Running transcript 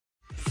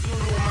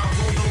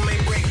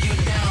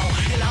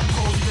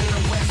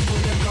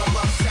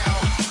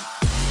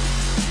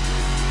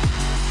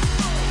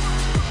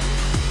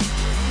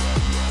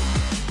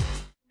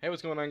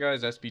What's going on,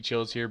 guys? SB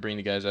Chills here, bringing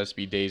you guys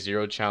SB Day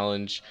 0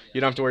 challenge.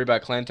 You don't have to worry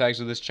about clan tags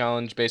with this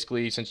challenge.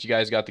 Basically, since you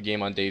guys got the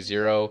game on Day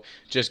 0,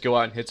 just go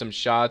out and hit some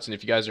shots, and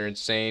if you guys are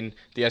insane,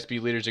 the SB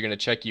leaders are going to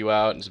check you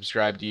out and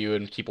subscribe to you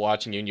and keep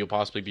watching you, and you'll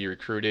possibly be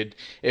recruited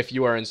if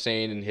you are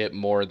insane and hit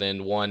more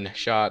than one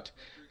shot.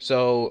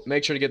 So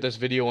make sure to get this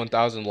video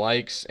 1,000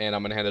 likes, and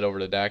I'm going to hand it over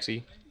to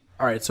Daxy.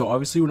 Alright, so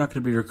obviously we're not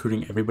going to be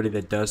recruiting everybody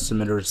that does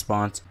submit a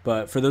response,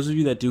 but for those of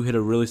you that do hit a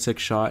really sick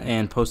shot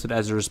and post it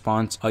as a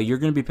response, you're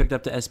going to be picked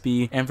up to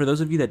SB. And for those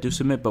of you that do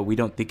submit but we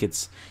don't think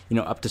it's,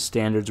 up to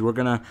standards, we're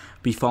going to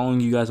be following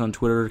you guys on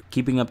Twitter,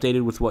 keeping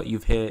updated with what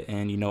you've hit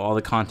and, all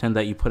the content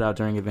that you put out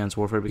during Advanced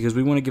Warfare, because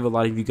we want to give a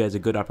lot of you guys a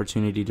good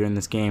opportunity during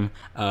this game.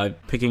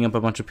 Picking up a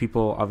bunch of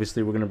people,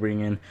 obviously we're going to bring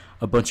in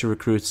a bunch of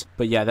recruits.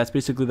 But yeah, that's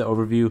basically the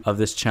overview of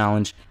this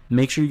challenge.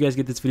 Make sure you guys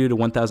get this video to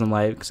 1,000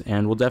 likes,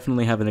 and we'll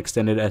definitely have an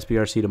extended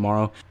SBRC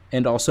tomorrow.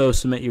 And also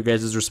submit your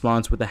guys'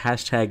 response with the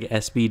hashtag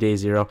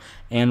SBDay0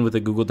 and with the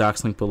Google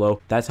Docs link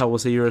below. That's how we'll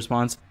see your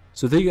response.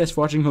 So thank you guys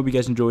for watching. Hope you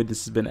guys enjoyed.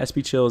 This has been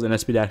SB Chills and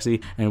SB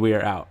Daxy, and we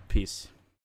are out. Peace.